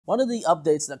One of the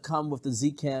updates that come with the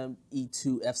ZCam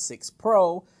E2 F6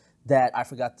 Pro that I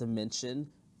forgot to mention,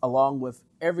 along with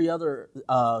every other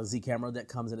Z camera that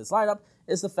comes in its lineup,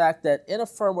 is the fact that in a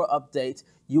firmware update,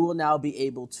 you will now be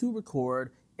able to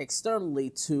record externally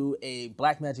to a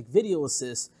Blackmagic Video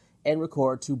Assist and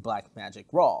record to Blackmagic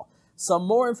RAW. Some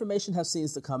more information has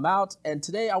seems to come out, and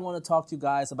today I want to talk to you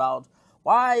guys about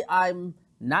why I'm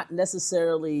not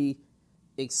necessarily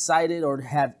excited or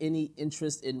have any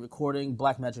interest in recording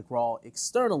Blackmagic RAW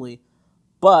externally,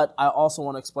 but I also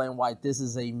want to explain why this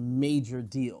is a major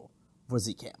deal for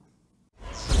ZCam.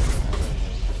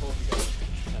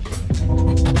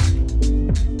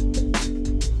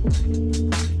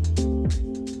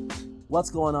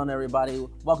 What's going on, everybody?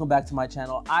 Welcome back to my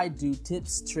channel. I do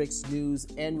tips, tricks, news,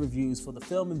 and reviews for the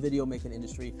film and video making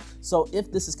industry. So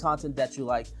if this is content that you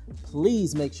like,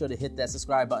 please make sure to hit that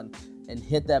subscribe button and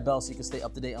hit that bell so you can stay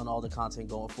up to date on all the content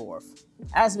going forth.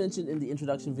 As mentioned in the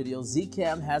introduction video,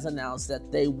 ZCam has announced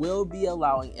that they will be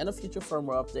allowing in a future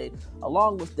firmware update,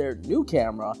 along with their new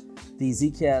camera, the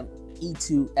ZCam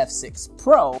E2 F6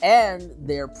 Pro, and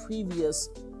their previous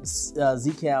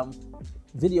ZCam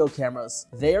video cameras,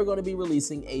 they are going to be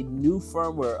releasing a new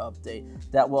firmware update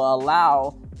that will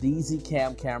allow these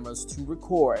ZCam cameras to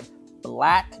record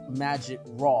Blackmagic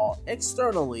RAW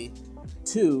externally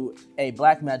to a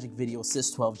Blackmagic Video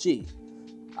Assist 12G,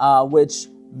 which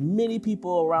many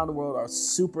people around the world are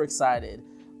super excited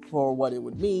for what it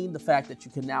would mean. The fact that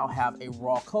you can now have a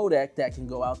RAW codec that can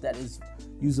go out that is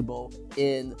usable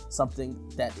in something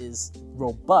that is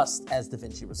robust as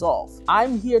DaVinci Resolve.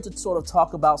 I'm here to sort of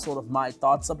talk about my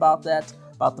thoughts about that,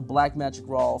 about the Blackmagic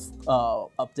RAW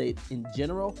update in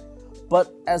general,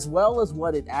 but as well as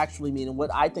what it actually means and what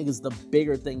I think is the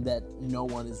bigger thing that no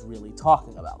one is really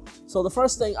talking about. So the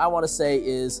first thing I want to say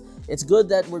is it's good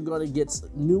that we're going to get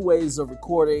new ways of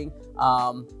recording.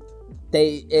 And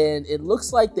it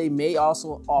looks like they may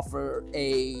also offer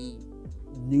a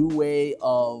new way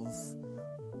of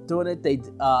doing it.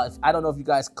 I don't know if you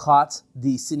guys caught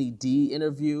the Cine D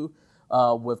interview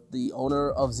with the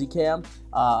owner of ZCam.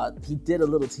 He did a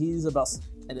little tease about,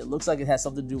 and it looks like it has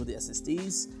something to do with the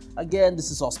SSDs. Again,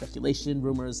 this is all speculation,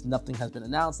 rumors, nothing has been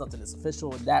announced, nothing is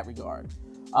official in that regard.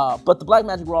 But the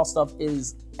Blackmagic RAW stuff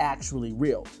is actually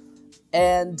real.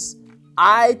 And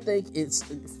I think it's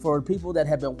for people that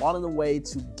have been wanting a way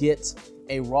to get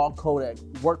a RAW codec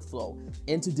workflow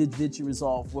into DaVinci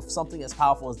Resolve with something as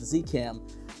powerful as the ZCam.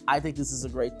 I think this is a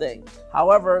great thing.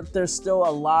 However, there's still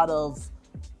a lot of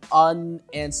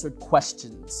unanswered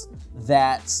questions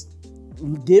that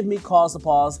give me cause to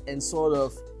pause and sort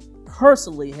of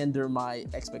personally hinder my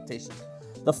expectation.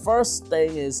 The first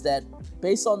thing is that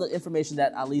based on the information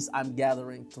that at least I'm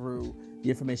gathering through the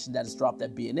information that is dropped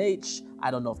at B&H, I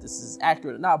don't know if this is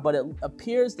accurate or not, but it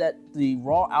appears that the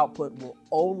RAW output will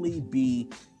only be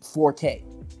 4K,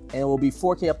 and it will be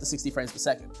 4K up to 60 frames per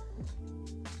second.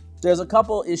 There's a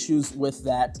couple issues with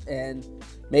that, and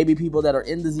maybe people that are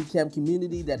in the ZCam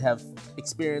community that have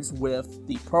experience with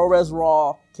the ProRes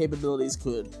RAW capabilities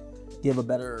could give a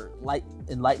better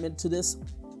enlightenment to this.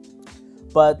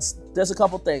 But there's a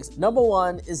couple things. Number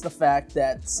one is the fact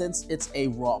that since it's a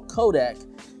RAW codec,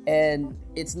 and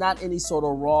it's not any sort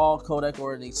of RAW codec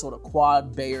or any sort of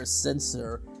quad Bayer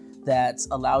sensor that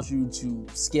allows you to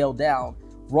scale down,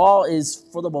 RAW is,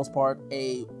 for the most part,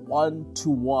 a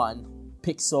 1-to-1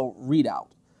 pixel readout,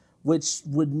 which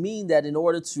would mean that in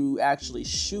order to actually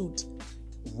shoot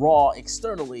RAW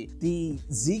externally, the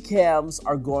ZCams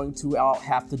are going to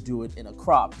have to do it in a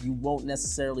crop. You won't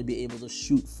necessarily be able to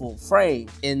shoot full frame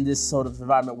in this sort of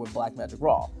environment with Blackmagic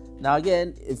RAW. Now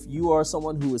again, if you are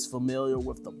someone who is familiar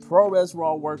with the ProRes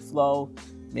RAW workflow,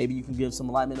 maybe you can give some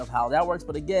alignment of how that works,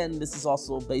 but again, this is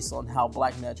also based on how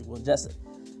Blackmagic will ingest it.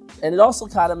 And it also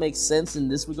kind of makes sense in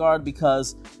this regard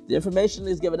because the information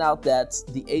is given out that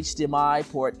the HDMI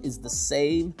port is the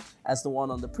same as the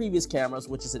one on the previous cameras,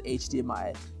 which is an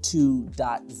HDMI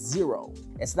 2.0.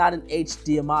 It's not an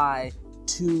HDMI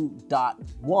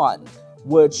 2.1,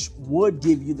 which would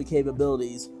give you the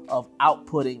capabilities of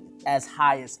outputting as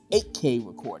high as 8K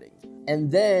recording.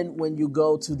 And then when you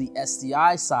go to the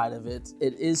SDI side of it,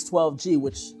 it is 12G,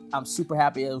 which I'm super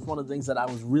happy. It was one of the things that I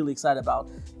was really excited about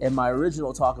in my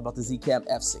original talk about the ZCam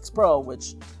F6 Pro,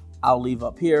 which I'll leave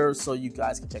up here so you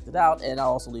guys can check it out. And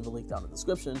I'll also leave a link down in the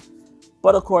description.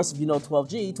 But of course, if you know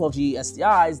 12G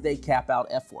SDIs, they cap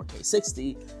out at 4K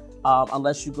 60,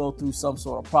 unless you go through some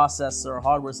sort of processor or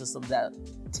hardware system that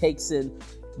takes in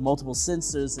multiple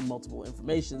sensors and multiple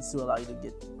informations to allow you to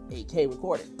get 8K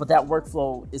recording. But that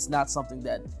workflow is not something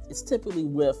that is typically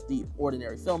with the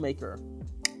ordinary filmmaker.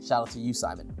 Shout out to you,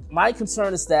 Simon. My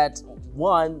concern is that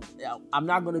one, I'm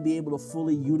not going to be able to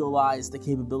fully utilize the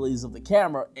capabilities of the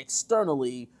camera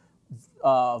externally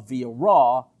via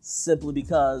RAW, simply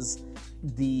because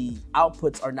the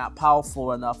outputs are not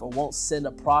powerful enough or won't send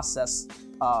a process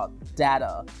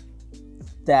data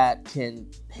that can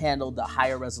handle the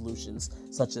higher resolutions,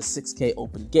 such as 6K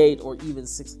open gate or even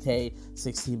 6K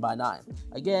 16:9.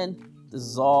 Again, this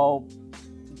is all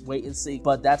wait and see,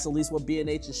 but that's at least what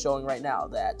B&H is showing right now,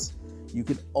 that you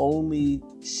can only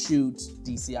shoot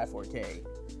DCI 4K,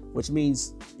 which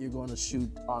means you're going to shoot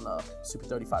on a Super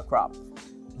 35 crop.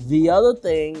 The other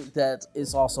thing that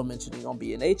is also mentioning on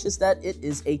B&H is that it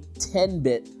is a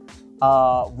 10-bit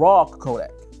RAW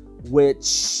codec,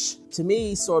 which to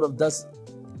me sort of does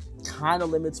kind of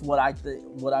limits what I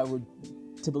would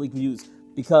typically use,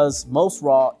 because most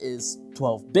RAW is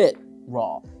 12-bit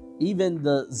RAW. Even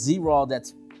the Z-RAW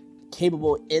that's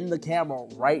capable in the camera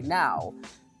right now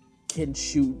can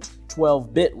shoot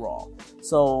 12-bit RAW.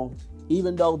 So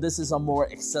even though this is a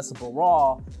more accessible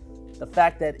RAW, the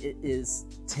fact that it is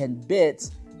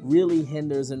 10-bit really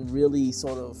hinders and really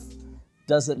sort of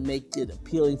doesn't make it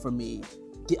appealing for me.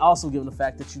 Also given the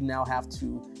fact that you now have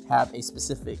to have a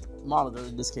specific monitor,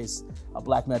 in this case, a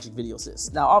Blackmagic Video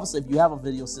Assist. Now, obviously, if you have a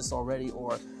Video Assist already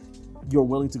or you're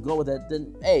willing to go with it,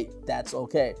 then hey, that's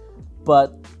okay.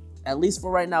 But at least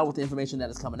for right now, with the information that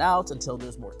is coming out, until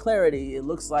there's more clarity, it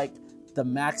looks like the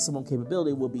maximum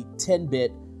capability will be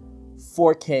 10-bit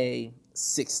 4K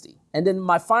 60. And then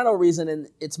my final reason, and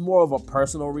it's more of a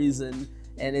personal reason,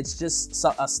 and it's just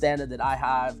a standard that I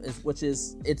have,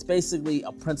 it's basically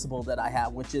a principle that I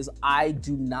have, which is I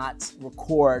do not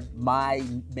record my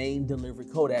main delivery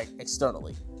codec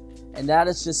externally. And that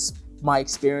is just my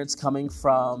experience coming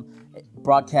from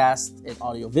broadcast and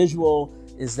audiovisual,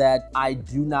 is that I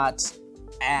do not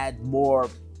add more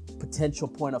potential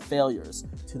point of failures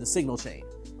to the signal chain.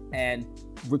 And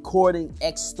recording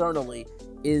externally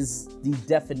is the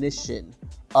definition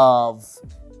of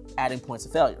adding points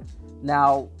of failure.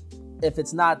 Now, if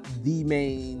it's not the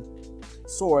main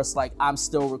source, like I'm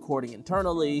still recording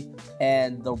internally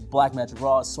and the Blackmagic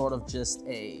RAW is sort of just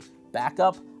a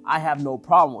backup, I have no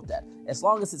problem with that, as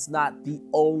long as it's not the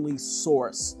only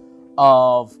source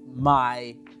of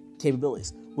my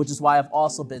capabilities, which is why I've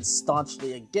also been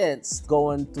staunchly against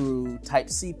going through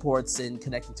Type-C ports and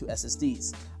connecting to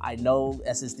SSDs. I know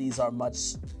SSDs are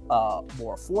much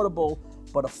more affordable,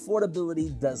 but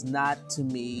affordability does not, to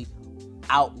me,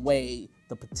 outweigh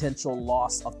the potential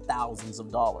loss of thousands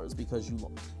of dollars because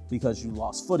you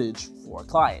lost footage for a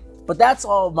client. But that's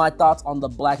all of my thoughts on the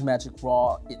Blackmagic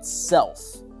RAW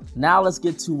itself. Now let's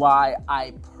get to why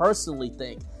I personally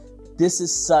think this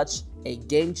is such a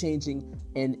game-changing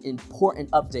and important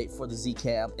update for the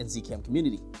ZCam and ZCam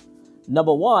community.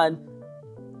 Number one,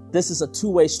 this is a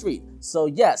two-way street. So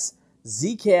yes,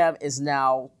 ZCam is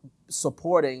now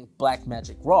supporting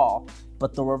Blackmagic RAW,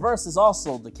 but the reverse is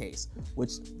also the case,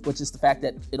 which is the fact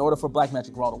that in order for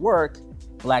Blackmagic RAW to work,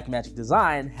 Blackmagic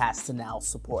Design has to now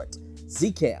support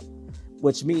ZCam,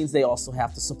 which means they also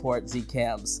have to support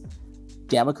ZCam's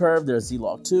Gamma Curve, their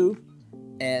Z-Log 2,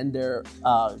 and their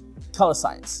color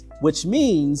science, which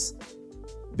means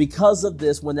because of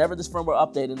this, whenever this firmware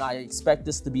updated, and I expect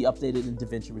this to be updated in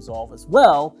DaVinci Resolve as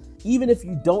well, even if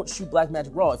you don't shoot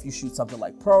Blackmagic RAW, if you shoot something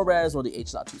like ProRes or the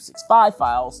H.265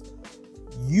 files,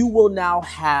 you will now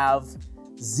have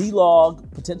Z-Log,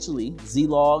 potentially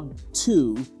Z-Log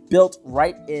 2, built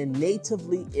right in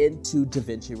natively into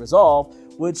DaVinci Resolve,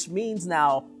 which means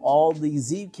now all the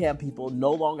ZCam people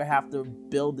no longer have to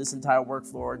build this entire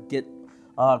workflow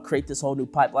or create this whole new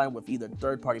pipeline with either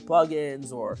third-party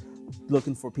plugins or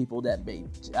looking for people that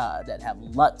that have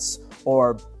LUTs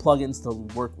or plugins to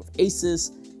work with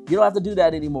ACES. You don't have to do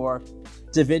that anymore.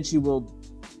 DaVinci will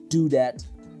do that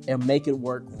and make it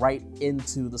work right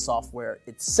into the software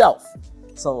itself.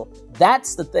 So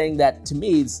that's the thing that to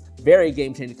me is very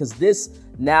game-changing, because this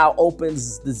now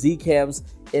opens the ZCams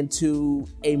into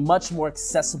a much more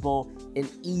accessible and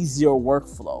easier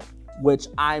workflow, which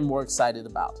I'm more excited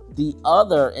about. The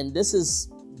other, and this is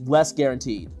less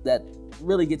guaranteed, that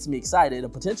really gets me excited, or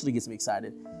potentially gets me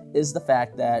excited, is the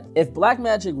fact that if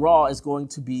Blackmagic RAW is going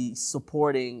to be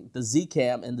supporting the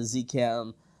ZCam and the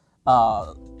ZCam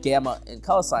Gamma and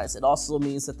color science, it also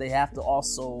means that they have to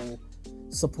also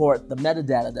support the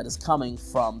metadata that is coming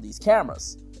from these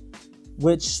cameras,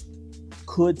 which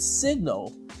could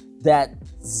signal that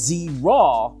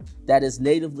Z-RAW that is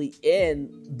natively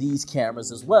in these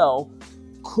cameras as well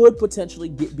could potentially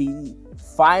be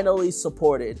finally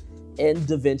supported in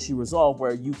DaVinci Resolve,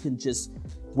 where you can just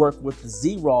work with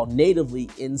ZRaw natively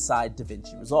inside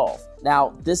DaVinci Resolve.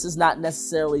 Now, this is not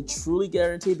necessarily truly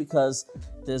guaranteed because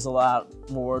there's a lot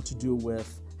more to do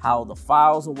with how the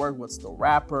files will work, what's the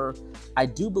wrapper. I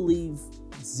do believe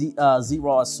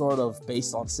ZRaw is sort of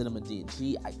based on Cinema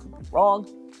DNG. I could be wrong,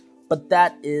 but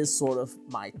that is sort of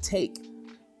my take,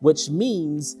 which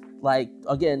means, like,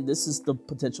 again, this is the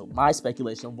potential, my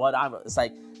speculation, it's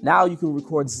like, now you can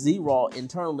record ZRaw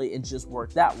internally and just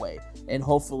work that way. And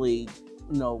hopefully,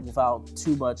 you know, without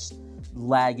too much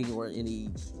lagging or any,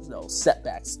 you know,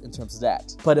 setbacks in terms of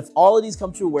that. But if all of these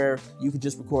come true where you can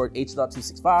just record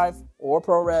H.265 or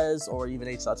ProRes or even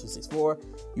H.264,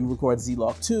 you record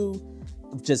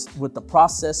ZLog2 just with the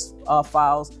process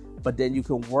files, but then you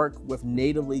can work with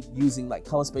natively using like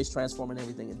color space transform and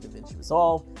everything in DaVinci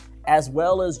Resolve, as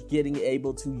well as getting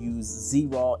able to use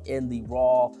ZRaw in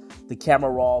the camera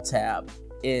raw tab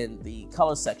in the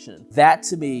color section. That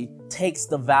to me takes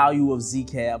the value of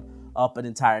ZCam up an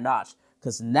entire notch.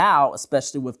 Because now,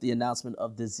 especially with the announcement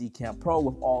of the ZCam Pro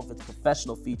with all of its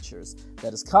professional features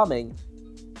that is coming,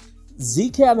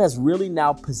 ZCam has really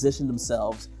now positioned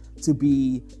themselves to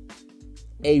be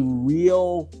a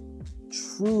real,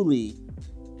 truly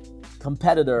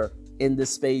competitor in this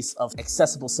space of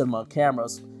accessible cinema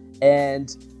cameras.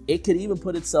 And it could even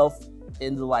put itself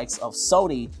in the likes of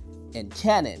Sony and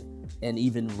Canon and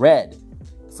even Red,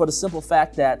 for the simple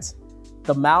fact that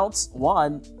the mounts,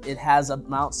 one, it has a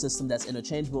mount system that's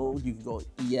interchangeable. You can go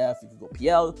EF, you can go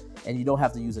PL, and you don't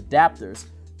have to use adapters.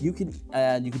 You can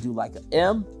do like an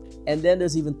M, and then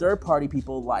there's even third-party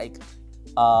people like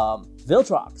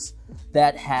Viltrox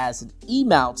that has an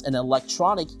E-mount, an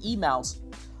electronic E-mount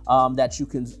that you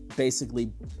can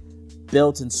basically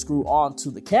build and screw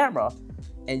onto the camera,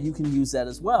 and you can use that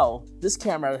as well. This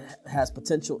camera has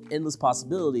potential endless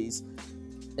possibilities,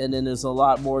 and then there's a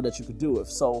lot more that you could do with.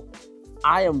 So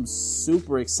I am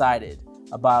super excited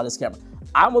about this camera.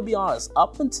 I'm gonna be honest,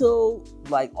 up until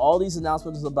like all these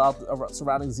announcements about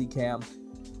surrounding ZCam,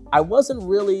 it wasn't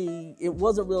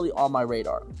really on my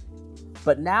radar.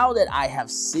 But now that I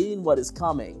have seen what is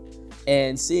coming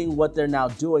and seeing what they're now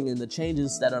doing and the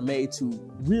changes that are made to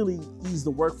really ease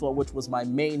the workflow, which was my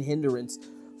main hindrance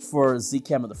for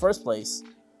ZCam in the first place,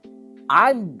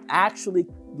 I'm actually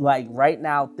like right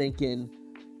now thinking,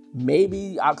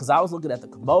 maybe, because I was looking at the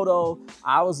Komodo,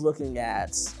 I was looking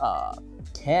at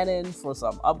Canon for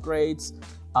some upgrades,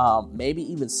 maybe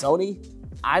even Sony.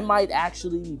 I might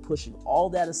actually be pushing all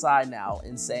that aside now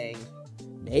and saying,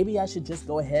 maybe I should just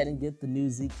go ahead and get the new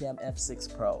ZCam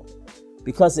F6 Pro,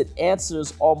 because it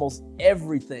answers almost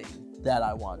everything that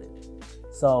I wanted.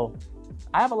 So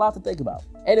I have a lot to think about.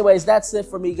 Anyways, that's it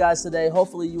for me, guys, today.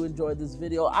 Hopefully you enjoyed this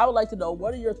video. I would like to know,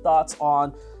 what are your thoughts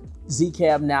on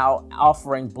ZCam now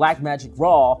offering Blackmagic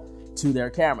RAW to their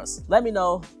cameras? Let me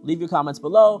know, leave your comments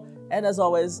below, and as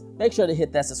always, make sure to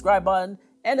hit that subscribe button,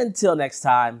 and until next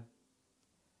time,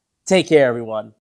 take care, everyone.